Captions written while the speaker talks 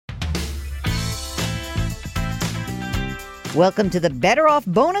Welcome to the Better Off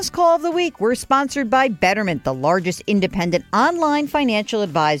Bonus Call of the Week. We're sponsored by Betterment, the largest independent online financial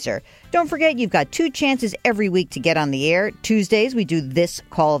advisor. Don't forget, you've got 2 chances every week to get on the air. Tuesdays, we do this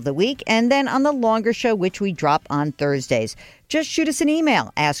Call of the Week, and then on the longer show, which we drop on Thursdays. Just shoot us an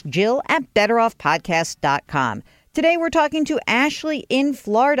email. Ask Jill at betteroffpodcast.com. Today, we're talking to Ashley in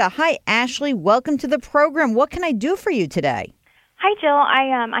Florida. Hi, Ashley. Welcome to the program. What can I do for you today? Hi, Jill.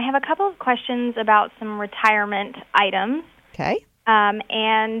 I have a couple of questions about some retirement items. Okay.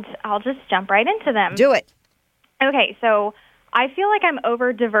 And I'll just jump right into them. Do it. Okay, so I feel like I'm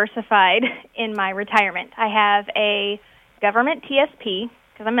over-diversified in my retirement. I have a government TSP,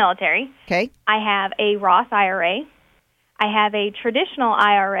 because I'm military. Okay. I have a Roth IRA. I have a traditional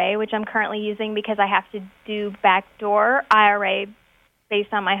IRA, which I'm currently using because I have to do backdoor IRA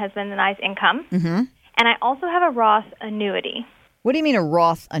based on my husband and I's income. Mm-hmm. And I also have a Roth annuity. What do you mean a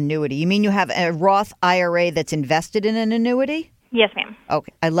Roth annuity? You mean you have a Roth IRA that's invested in an annuity? Yes, ma'am.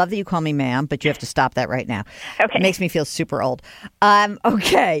 Okay. I love that you call me ma'am, but you have to stop that right now. Okay. It makes me feel super old.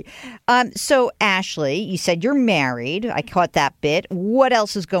 Okay. So, Ashley, you said you're married. I caught that bit. What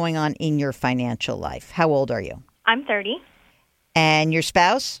else is going on in your financial life? How old are you? I'm 30. And your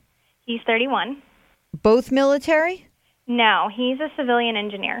spouse? He's 31. Both military? No, he's a civilian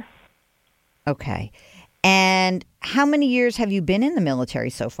engineer. Okay. And how many years have you been in the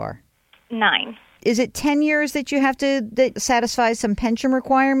military so far? 9. Is it 10 years that you have to satisfy some pension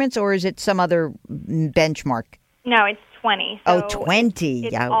requirements, or is it some other benchmark? No, it's 20. So 20.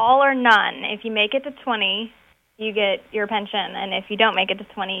 It's all or none. If you make it to 20, you get your pension. And if you don't make it to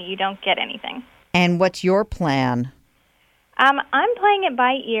 20, you don't get anything. And what's your plan? I'm playing it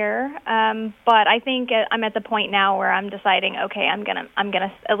by ear, but I think I'm at the point now where I'm deciding, okay, I'm gonna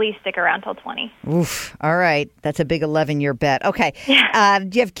at least stick around till 20. Oof. All right. That's a big 11-year bet. Okay. Yeah.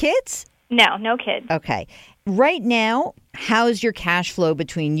 Do you have kids? No kids. Okay. Right now, how's your cash flow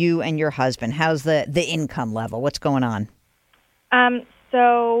between you and your husband? How's the income level? What's going on?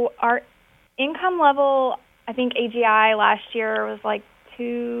 So our income level, I think AGI last year was like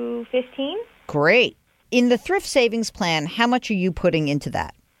 $215. Great. In the thrift savings plan, how much are you putting into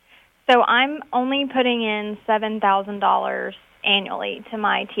that? So I'm only putting in $7,000 annually to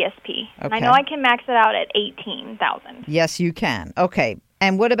my TSP. Okay. And I know I can max it out at $18,000. Yes, you can. Okay.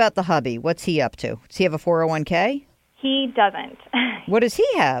 And what about the hubby? What's he up to? Does he have a 401k? He doesn't. What does he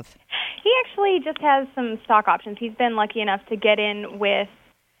have? He actually just has some stock options. He's been lucky enough to get in with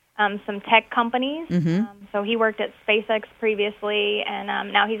some tech companies. Mm-hmm. So he worked at SpaceX previously,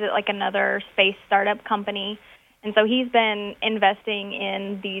 and now he's at like another space startup company. And so he's been investing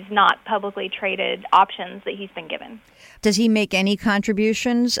in these not publicly traded options that he's been given. Does he make any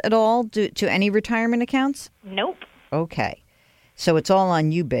contributions at all to any retirement accounts? Nope. Okay. So it's all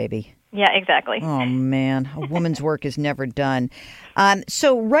on you, baby. Yeah, exactly. Oh, man. A woman's work is never done.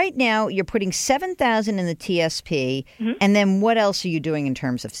 So right now, you're putting $7,000 in the TSP, Mm-hmm. and then what else are you doing in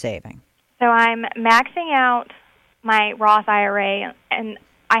terms of saving? So I'm maxing out my Roth IRA, and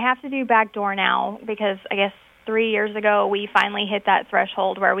I have to do backdoor now because I guess 3 years ago we finally hit that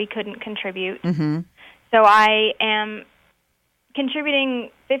threshold where we couldn't contribute. Mm-hmm. So I am contributing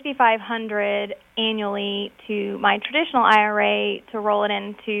 $5,500 annually to my traditional IRA to roll it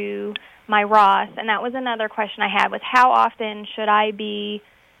into my Roth. And that was another question I had, was how often should I be,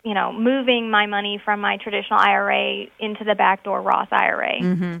 moving my money from my traditional IRA into the backdoor Roth IRA?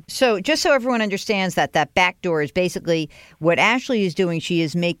 Mm-hmm. So just so everyone understands that backdoor is basically what Ashley is doing. She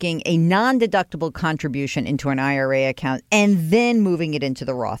is making a non-deductible contribution into an IRA account and then moving it into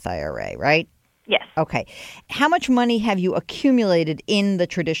the Roth IRA, right? Yes. Okay. How much money have you accumulated in the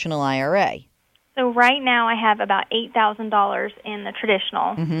traditional IRA? So right now I have about $8,000 in the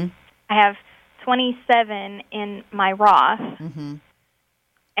traditional. Mm-hmm. I have $27,000 in my Roth. Mm-hmm.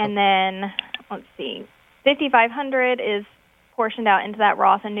 And then, let's see, $5,500 is portioned out into that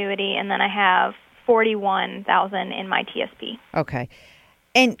Roth annuity, and then I have $41,000 in my TSP. Okay.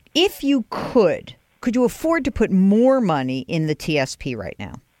 And if you could you afford to put more money in the TSP right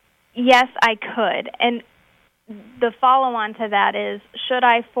now? Yes, I could. And the follow-on to that is, should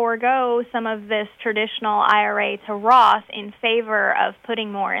I forego some of this traditional IRA to Roth in favor of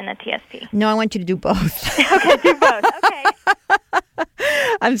putting more in the TSP? No, I want you to do both. Okay, do both. Okay.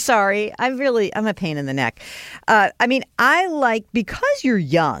 I'm sorry. I'm a pain in the neck. Because you're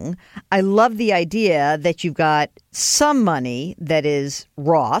young, I love the idea that you've got some money that is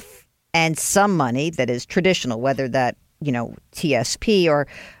Roth and some money that is traditional, whether that, TSP or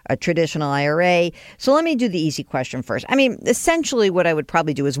a traditional IRA. So let me do the easy question first. Essentially what I would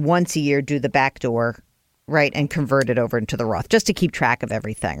probably do is once a year do the backdoor right, and convert it over into the Roth just to keep track of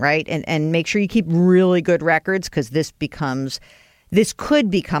everything, right? And make sure you keep really good records because this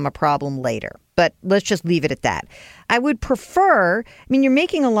could become a problem later. But let's just leave it at that. I would prefer, you're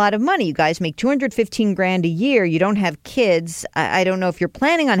making a lot of money. You guys make $215,000 a year. You don't have kids. I don't know if you're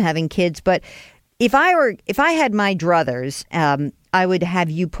planning on having kids, but if I had my druthers, I would have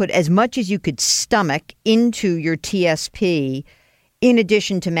you put as much as you could stomach into your TSP in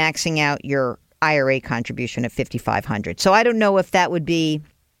addition to maxing out your IRA contribution of $5,500. So I don't know if that would be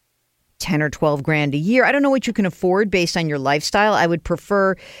 10 or 12 grand a year. I don't know what you can afford based on your lifestyle. I would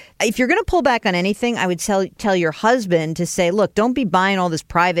prefer, if you're going to pull back on anything, I would tell your husband to say, look, don't be buying all this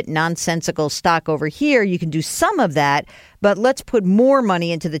private nonsensical stock over here. You can do some of that, but let's put more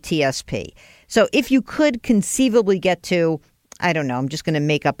money into the TSP. So if you could conceivably get to, I don't know, I'm just going to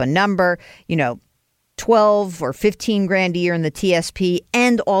make up a number, 12 or 15 grand a year in the TSP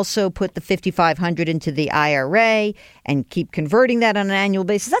and also put the $5,500 into the IRA and keep converting that on an annual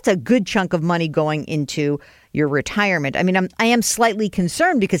basis. That's a good chunk of money going into your retirement. I am slightly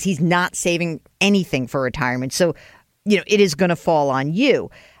concerned because he's not saving anything for retirement. So, it is going to fall on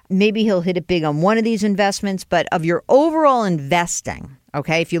you. Maybe he'll hit it big on one of these investments, but of your overall investing,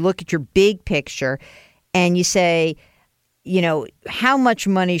 okay, if you look at your big picture and you say, how much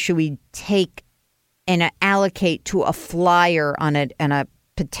money should we take and allocate to a flyer on a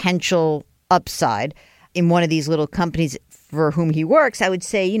potential upside in one of these little companies for whom he works, I would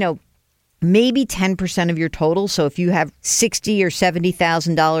say, maybe 10% of your total. So if you have $60,000 or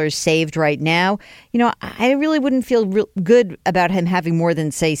 $70,000 saved right now, I really wouldn't feel good about him having more than,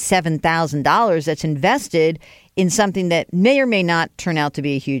 say, $7,000 that's invested in something that may or may not turn out to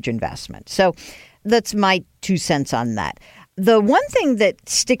be a huge investment. So that's my 2 cents on that. The one thing that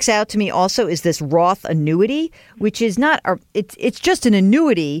sticks out to me also is this Roth annuity, which is not it's just an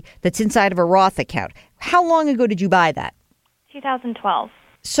annuity that's inside of a Roth account. How long ago did you buy that? 2012.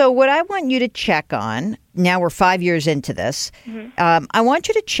 So what I want you to check on, now we're 5 years into this, I want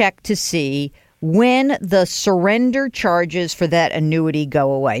you to check to see when the surrender charges for that annuity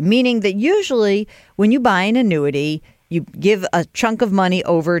go away. Meaning that usually when you buy an annuity, you give a chunk of money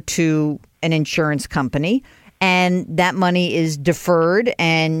over to an insurance company, and that money is deferred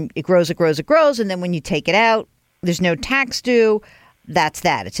and it grows. And then when you take it out, there's no tax due. That's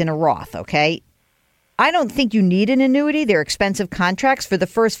that. It's in a Roth, okay? I don't think you need an annuity. They're expensive contracts. For the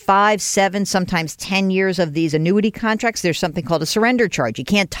first 5, 7, sometimes 10 years of these annuity contracts, there's something called a surrender charge. You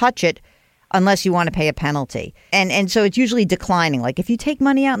can't touch it unless you want to pay a penalty. And so it's usually declining. Like if you take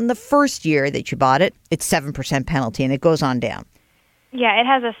money out in the first year that you bought it, it's 7% penalty and it goes on down. Yeah, it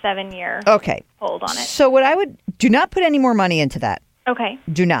has a 7-year hold on it. So do not put any more money into that. Okay.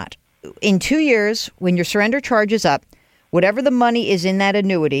 Do not. In 2 years, when your surrender charge is up, whatever the money is in that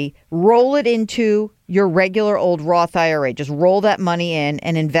annuity, roll it into your regular old Roth IRA. Just roll that money in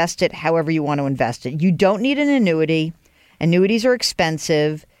and invest it however you want to invest it. You don't need an annuity. Annuities are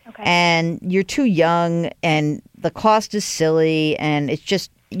expensive, and you're too young, and the cost is silly, and it's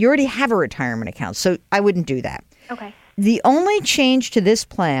just, you already have a retirement account, so I wouldn't do that. Okay. The only change to this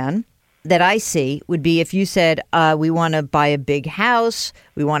plan that I see would be if you said, we want to buy a big house,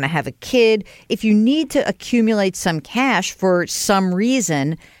 we want to have a kid. If you need to accumulate some cash for some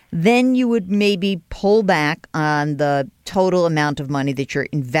reason, then you would maybe pull back on the total amount of money that you're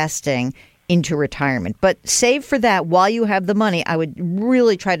investing into retirement. But save for that while you have the money. I would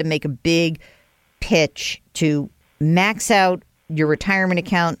really try to make a big pitch to max out your retirement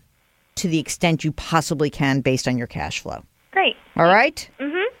account to the extent you possibly can based on your cash flow. Great. All right?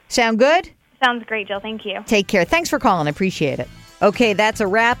 Mm-hmm. Sound good? Sounds great, Jill. Thank you. Take care. Thanks for calling. I appreciate it. Okay, that's a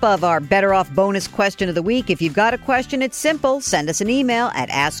wrap of our Better Off bonus question of the week. If you've got a question, it's simple. Send us an email at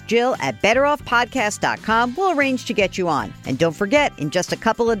askjill@betteroffpodcast.com. We'll arrange to get you on. And don't forget, in just a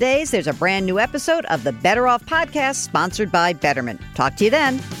couple of days, there's a brand new episode of the Better Off Podcast sponsored by Betterment. Talk to you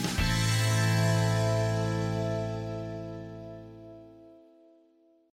then.